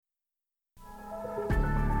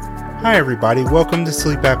Hi everybody, welcome to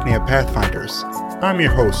Sleep Apnea Pathfinders. I'm your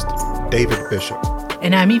host, David Bishop.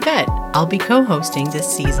 And I'm Yvette. I'll be co-hosting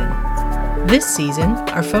this season. This season,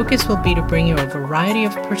 our focus will be to bring you a variety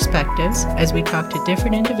of perspectives as we talk to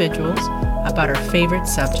different individuals about our favorite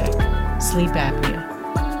subject, sleep apnea.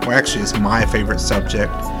 Well, actually, it's my favorite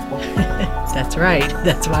subject. That's right.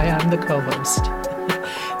 That's why I'm the co-host.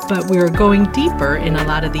 But we're going deeper in a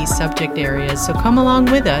lot of these subject areas, so come along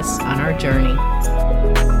with us on our journey.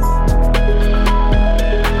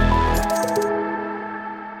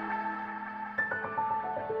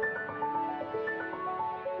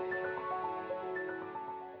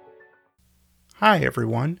 Hi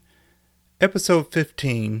everyone. Episode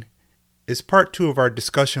 15 is part 2 of our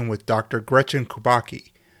discussion with Dr. Gretchen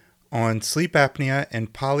Kubacki on sleep apnea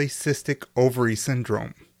and polycystic ovary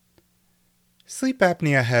syndrome. Sleep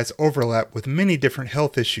apnea has overlap with many different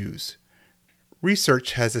health issues.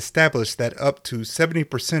 Research has established that up to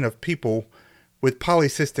 70% of people with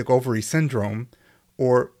polycystic ovary syndrome,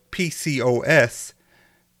 or PCOS,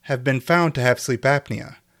 have been found to have sleep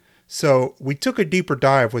apnea. So we took a deeper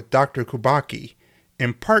dive with Dr. Kubacki.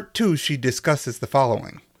 In part 2, she discusses the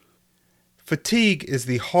following. Fatigue is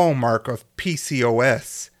the hallmark of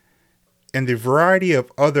PCOS, and the variety of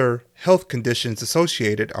other health conditions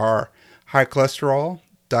associated are high cholesterol,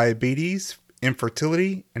 diabetes,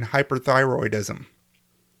 infertility, and hyperthyroidism.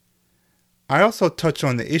 I also touch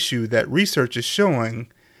on the issue that research is showing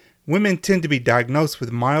women tend to be diagnosed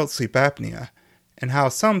with mild sleep apnea, and how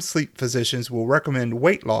some sleep physicians will recommend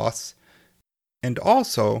weight loss, and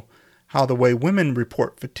also how the way women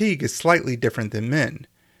report fatigue is slightly different than men.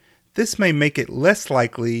 This may make it less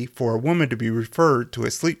likely for a woman to be referred to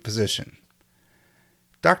a sleep physician.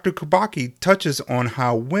 Dr. Kubacki touches on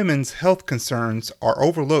how women's health concerns are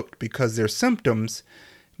overlooked because their symptoms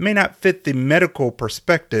may not fit the medical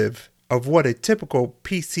perspective of what a typical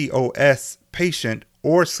PCOS patient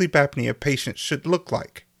or sleep apnea patient should look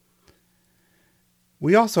like.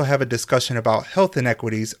 We also have a discussion about health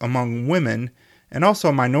inequities among women and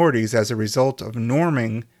also minorities as a result of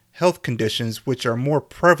norming health conditions which are more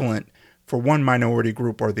prevalent for one minority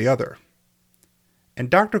group or the other. And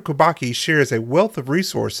Dr. Kubacki shares a wealth of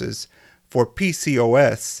resources for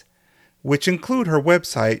PCOS, which include her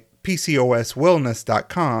website,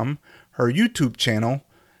 PCOSwellness.com, her YouTube channel,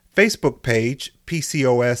 Facebook page,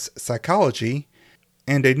 PCOS Psychology,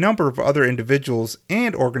 and a number of other individuals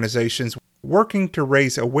and organizations working to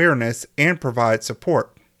raise awareness and provide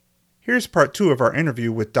support. Here's part 2 of our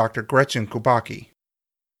interview with Dr. Gretchen Kubacki.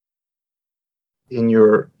 In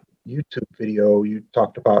your YouTube video, you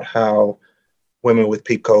talked about how women with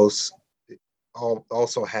PCOS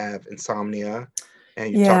also have insomnia,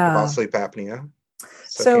 and you talked about sleep apnea.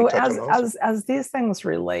 So as these things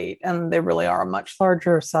relate, and they really are a much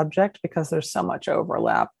larger subject because there's so much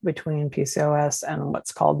overlap between PCOS and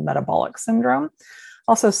what's called metabolic syndrome.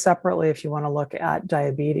 Also separately, if you want to look at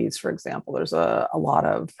diabetes, for example, there's a lot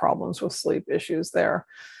of problems with sleep issues there.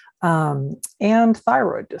 And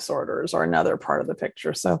thyroid disorders are another part of the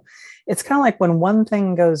picture. So it's kind of like when one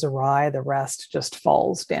thing goes awry, the rest just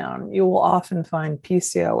falls down. You will often find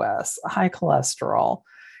PCOS, high cholesterol,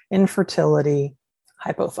 infertility,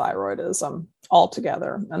 hypothyroidism all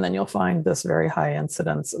together. And then you'll find this very high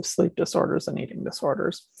incidence of sleep disorders and eating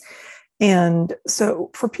disorders. And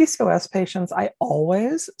so for PCOS patients, I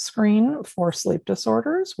always screen for sleep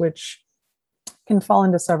disorders, which can fall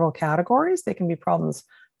into several categories. They can be problems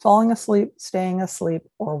falling asleep, staying asleep,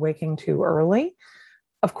 or waking too early.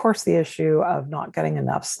 Of course, the issue of not getting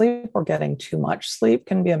enough sleep or getting too much sleep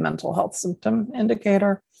can be a mental health symptom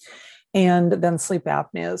indicator. And then sleep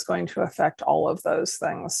apnea is going to affect all of those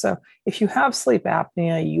things. So if you have sleep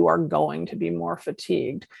apnea, you are going to be more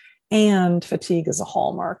fatigued. And fatigue is a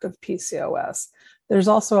hallmark of PCOS. There's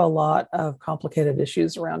also a lot of complicated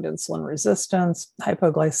issues around insulin resistance,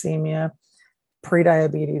 hypoglycemia,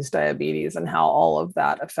 prediabetes, diabetes, and how all of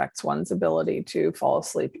that affects one's ability to fall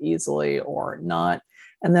asleep easily or not.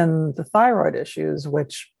 And then the thyroid issues,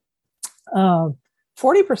 which 40%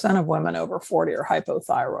 of women over 40 are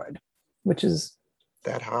hypothyroid, which is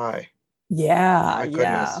that high.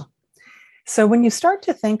 Yeah. So when you start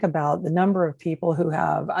to think about the number of people who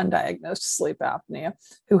have undiagnosed sleep apnea,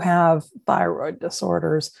 who have thyroid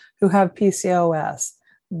disorders, who have PCOS,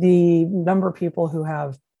 the number of people who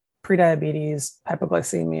have prediabetes,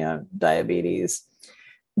 hypoglycemia, diabetes,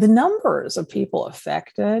 the numbers of people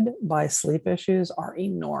affected by sleep issues are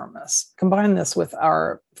enormous. Combine this with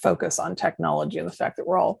our focus on technology and the fact that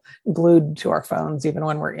we're all glued to our phones, even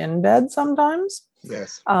when we're in bed sometimes.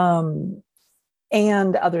 Yes.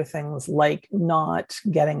 and other things like not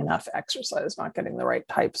getting enough exercise, not getting the right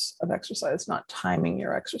types of exercise, not timing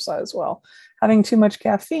your exercise well, having too much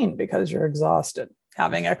caffeine because you're exhausted,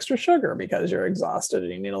 having extra sugar because you're exhausted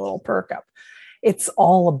and you need a little perk up. It's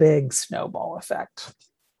all a big snowball effect.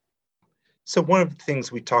 So one of the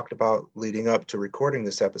things we talked about leading up to recording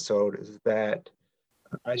this episode is that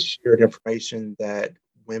I shared information that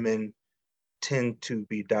women tend to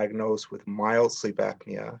be diagnosed with mild sleep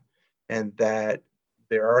apnea, and that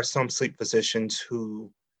there are some sleep physicians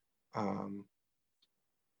who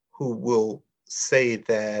will say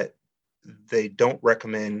that they don't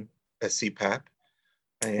recommend a CPAP,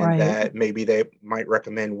 and that maybe they might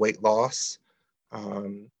recommend weight loss.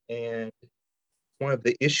 And one of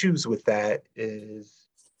the issues with that is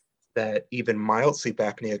that even mild sleep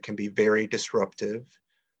apnea can be very disruptive.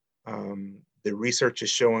 The research is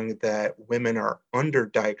showing that women are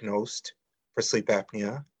underdiagnosed for sleep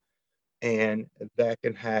apnea, and that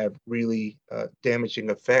can have really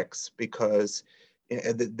damaging effects, because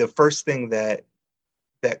the first thing that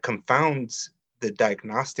confounds the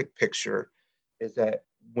diagnostic picture is that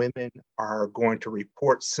women are going to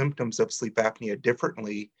report symptoms of sleep apnea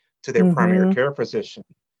differently to their primary care physician.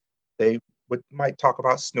 They might talk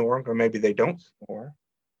about snoring, or maybe they don't snore.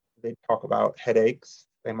 They talk about headaches.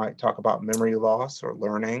 They might talk about memory loss or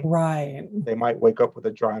learning. Right. They might wake up with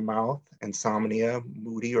a dry mouth, insomnia,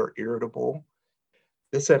 moody or irritable.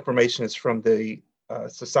 This information is from the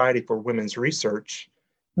Society for Women's Research.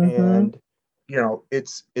 And,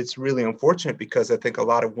 it's really unfortunate, because I think a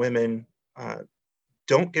lot of women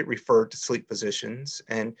don't get referred to sleep physicians,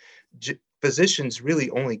 and physicians really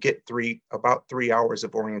only get about 3 hours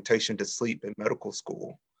of orientation to sleep in medical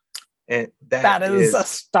school. And that is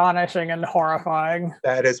astonishing and horrifying.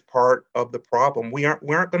 That is part of the problem. We aren't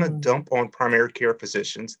going to dump on primary care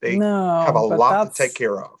physicians. They have a lot to take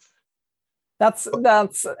care of. That's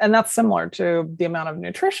similar to the amount of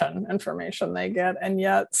nutrition information they get, and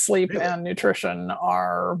yet sleep and nutrition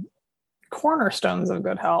are cornerstones of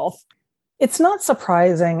good health. It's not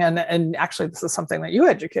surprising, and actually this is something that you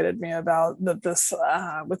educated me about, that this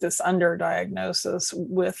with this underdiagnosis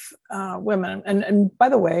with women. And by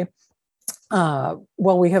the way,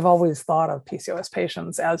 well, we have always thought of PCOS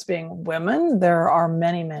patients as being women. There are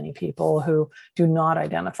many, many people who do not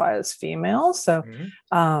identify as female. So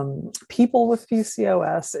people with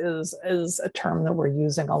PCOS is a term that we're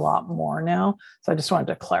using a lot more now. So I just wanted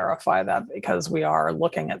to clarify that, because we are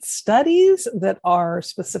looking at studies that are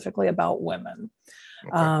specifically about women.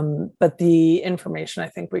 Okay. But the information I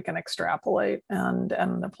think we can extrapolate and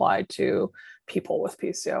apply to people with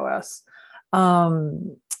PCOS.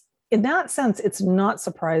 In that sense, it's not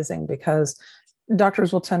surprising, because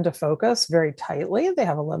doctors will tend to focus very tightly. They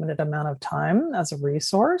have a limited amount of time as a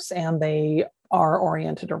resource, and they are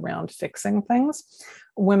oriented around fixing things.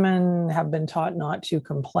 Women have been taught not to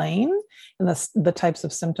complain, and the types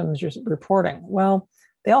of symptoms you're reporting. Well,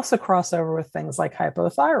 they also cross over with things like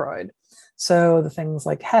hypothyroid. So the things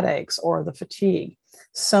like headaches or the fatigue.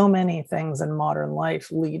 So many things in modern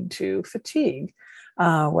life lead to fatigue.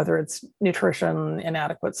 Whether it's nutrition,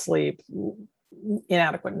 inadequate sleep,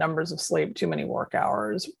 inadequate numbers of sleep, too many work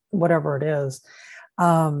hours, whatever it is.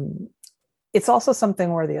 It's also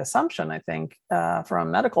something where the assumption, I think, from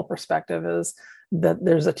a medical perspective, is that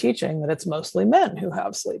there's a teaching that it's mostly men who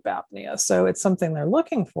have sleep apnea. So it's something they're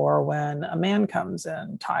looking for when a man comes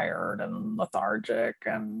in tired and lethargic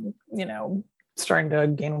and, starting to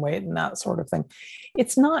gain weight and that sort of thing.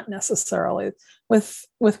 It's not necessarily with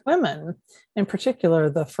women in particular,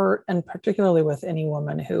 and particularly with any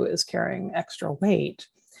woman who is carrying extra weight,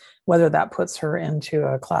 whether that puts her into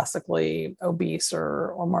a classically obese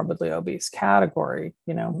or morbidly obese category,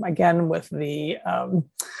 again, with the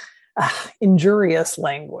injurious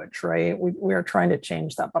language, right? We are trying to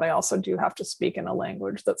change that, but I also do have to speak in a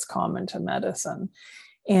language that's common to medicine.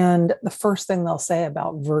 And the first thing they'll say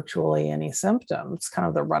about virtually any symptoms, kind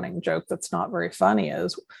of the running joke that's not very funny,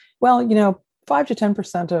 is, well, 5 to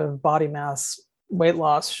 10% of body mass weight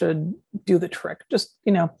loss should do the trick. Just,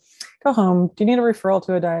 go home. Do you need a referral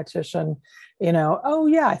to a dietitian? Oh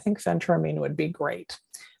yeah, I think phentermine would be great.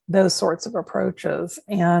 Those sorts of approaches.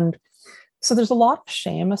 And so there's a lot of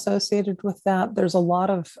shame associated with that. There's a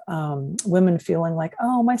lot of women feeling like,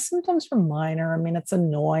 oh, my symptoms are minor. I mean, it's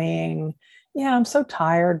annoying. Yeah, I'm so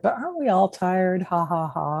tired, but aren't we all tired? Ha, ha,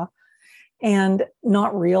 ha. And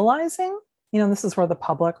not realizing, this is where the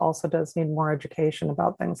public also does need more education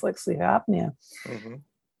about things like sleep apnea. Mm-hmm.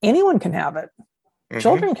 Anyone can have it. Mm-hmm.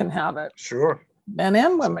 Children can have it. Sure. Men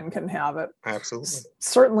and women can have it. Absolutely.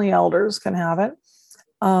 Certainly elders can have it.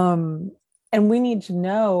 And we need to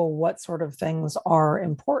know what sort of things are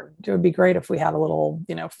important. It would be great if we had a little,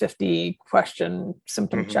 50 question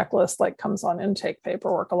symptom checklist like comes on intake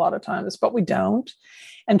paperwork a lot of times, but we don't.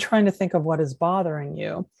 And trying to think of what is bothering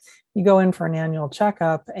you. You go in for an annual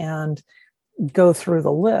checkup and go through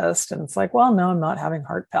the list, and it's like, well, no, I'm not having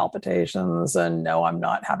heart palpitations, and no, I'm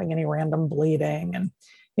not having any random bleeding. And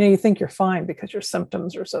you think you're fine because your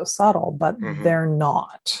symptoms are so subtle, but they're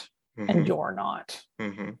not, and you're not.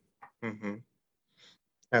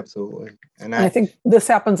 Absolutely. And I think this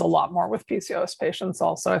happens a lot more with PCOS patients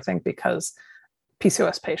also, I think, because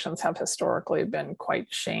PCOS patients have historically been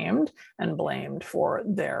quite shamed and blamed for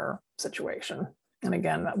their situation. And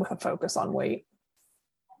again, with a focus on weight.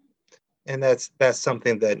 And that's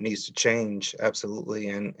something that needs to change. Absolutely.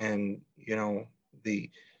 And the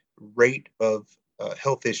rate of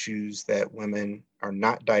health issues that women are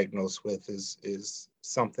not diagnosed with is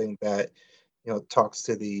something that, talks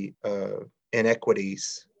to the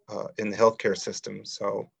inequities in the healthcare system.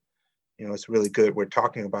 So, it's really good. We're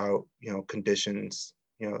talking about, conditions,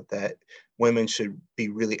 that women should be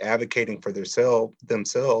really advocating for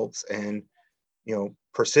themselves and,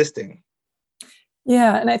 persisting.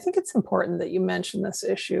 Yeah. And I think it's important that you mention this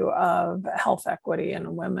issue of health equity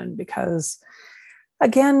in women, because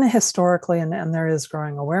again, historically, and there is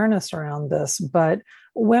growing awareness around this, but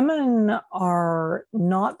women are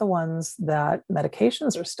not the ones that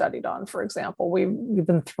medications are studied on. For example, we've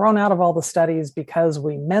been thrown out of all the studies because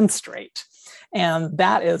we menstruate, and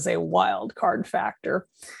that is a wild card factor.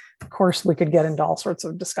 Of course, we could get into all sorts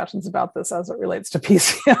of discussions about this as it relates to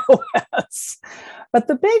PCOS. But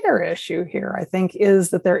the bigger issue here, I think,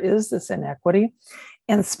 is that there is this inequity.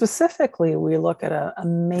 And specifically, we look at a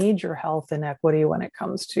major health inequity when it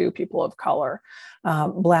comes to people of color,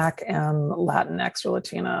 Black and Latinx or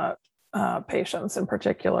Latina patients in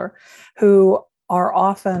particular, who are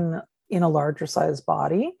often in a larger size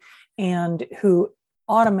body and who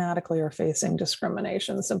automatically are facing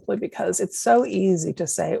discrimination simply because it's so easy to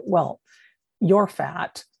say, well, you're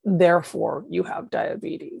fat, therefore you have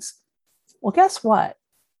diabetes. Well, guess what?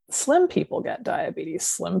 Slim people get diabetes.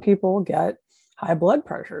 Slim people get high blood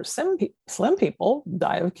pressure. Slim people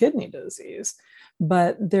die of kidney disease.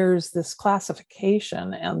 But there's this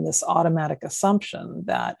classification and this automatic assumption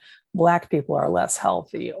that Black people are less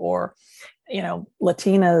healthy, or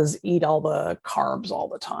Latinas eat all the carbs all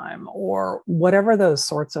the time, or whatever those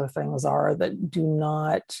sorts of things are that do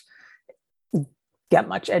not get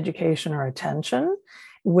much education or attention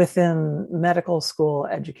within medical school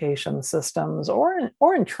education systems or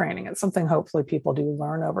in training. It's something hopefully people do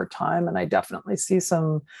learn over time. And I definitely see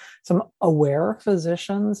some aware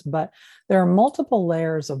physicians, but there are multiple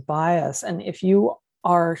layers of bias. And if you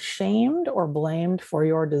are shamed or blamed for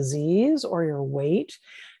your disease or your weight,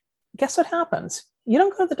 guess what happens? You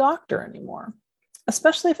don't go to the doctor anymore,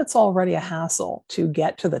 especially if it's already a hassle to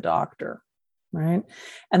get to the doctor, right?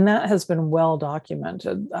 And that has been well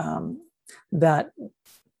documented, that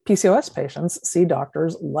PCOS patients see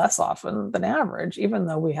doctors less often than average, even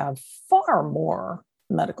though we have far more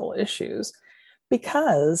medical issues,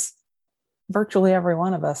 because virtually every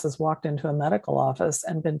one of us has walked into a medical office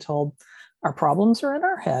and been told our problems are in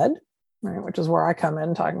our head, right? Which is where I come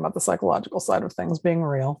in, talking about the psychological side of things being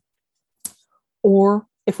real. Or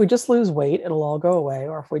if we just lose weight, it'll all go away.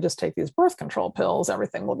 Or if we just take these birth control pills,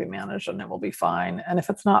 everything will be managed and it will be fine. And if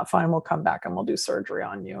it's not fine, we'll come back and we'll do surgery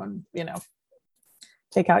on you and,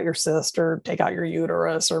 take out your cyst or take out your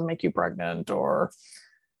uterus or make you pregnant, or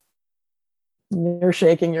you're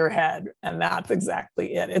shaking your head. And that's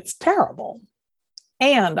exactly it. It's terrible.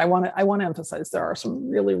 And I want to emphasize there are some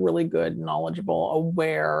really, really good, knowledgeable,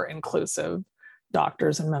 aware, inclusive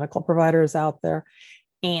doctors and medical providers out there.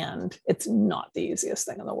 And it's not the easiest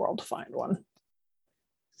thing in the world to find one.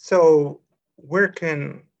 So where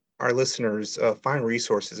can our listeners find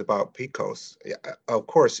resources about PCOS? Of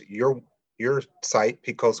course, your site,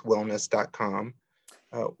 pcoswellness.com.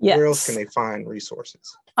 Yes. Where else can they find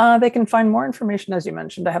resources? They can find more information, as you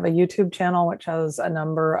mentioned. I have a YouTube channel, which has a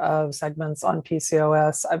number of segments on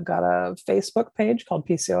PCOS. I've got a Facebook page called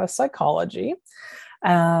PCOS Psychology,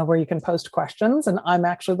 where you can post questions, and I'm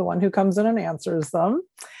actually the one who comes in and answers them.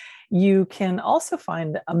 You can also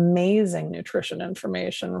find amazing nutrition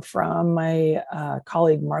information from my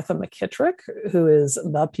colleague, Martha McKittrick, who is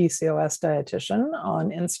the PCOS dietitian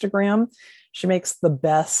on Instagram. She makes the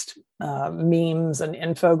best memes and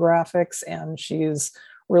infographics, and she's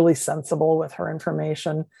really sensible with her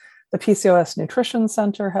information. The PCOS Nutrition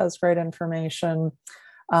Center has great information.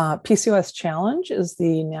 PCOS Challenge is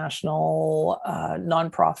the national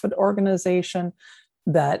nonprofit organization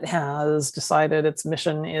that has decided its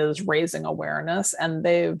mission is raising awareness, and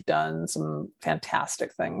they've done some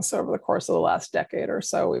fantastic things over the course of the last decade or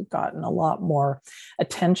so. We've gotten a lot more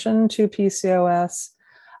attention to PCOS.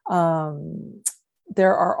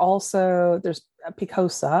 There's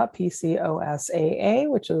PCOSA, PCOSAA,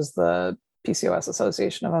 which is the PCOS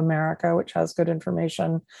Association of America, which has good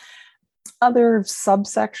information. Other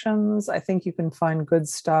subsections, I think you can find good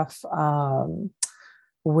stuff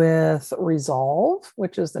with Resolve,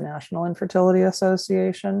 which is the National Infertility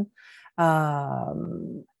Association.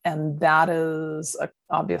 And that is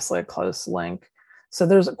obviously a close link. So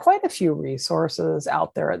there's quite a few resources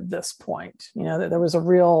out there at this point. There was a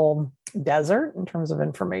real desert in terms of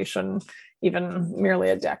information even merely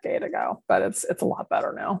a decade ago, but it's a lot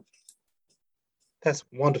better now. That's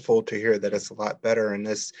wonderful to hear that it's a lot better. And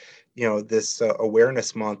this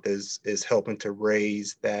awareness month is helping to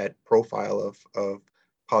raise that profile of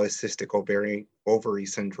polycystic ovary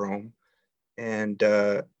syndrome. And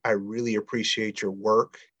I really appreciate your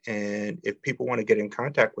work. And if people want to get in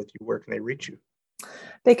contact with you, where can they reach you?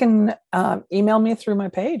 They can email me through my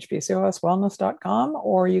page, PCOSwellness.com,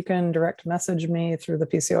 or you can direct message me through the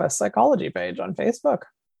PCOS Psychology page on Facebook.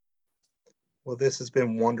 Well, this has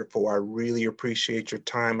been wonderful. I really appreciate your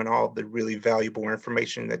time and all the really valuable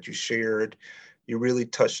information that you shared. You really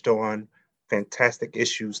touched on fantastic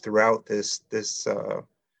issues throughout this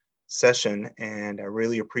session, and I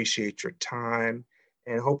really appreciate your time.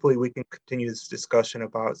 And hopefully we can continue this discussion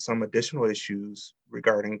about some additional issues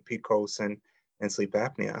regarding PCOS and sleep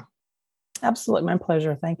apnea. Absolutely. My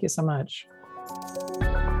pleasure. Thank you so much.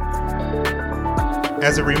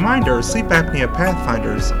 As a reminder, Sleep Apnea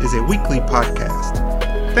Pathfinders is a weekly podcast.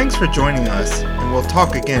 Thanks for joining us, and we'll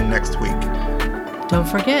talk again next week. Don't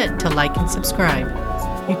forget to like and subscribe.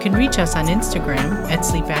 You can reach us on Instagram at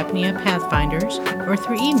Sleep Apnea Pathfinders or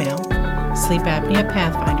through email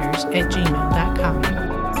sleepapneapathfinders@gmail.com.